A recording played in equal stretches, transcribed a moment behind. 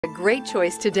A great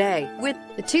choice today with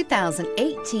the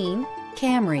 2018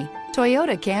 Camry.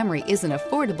 Toyota Camry is an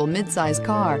affordable midsize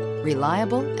car,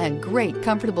 reliable and great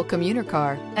comfortable commuter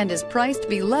car, and is priced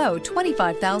below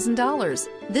 $25,000.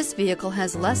 This vehicle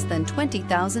has less than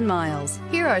 20,000 miles.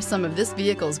 Here are some of this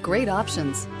vehicle's great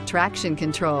options: traction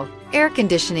control, air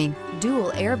conditioning,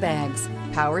 dual airbags,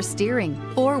 power steering,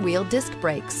 four-wheel disc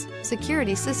brakes,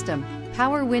 security system,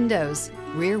 power windows,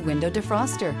 rear window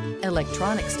defroster,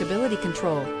 electronic stability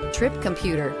control, trip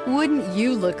computer. Wouldn't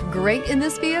you look great in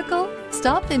this vehicle?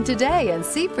 Stop in today and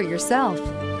see for yourself.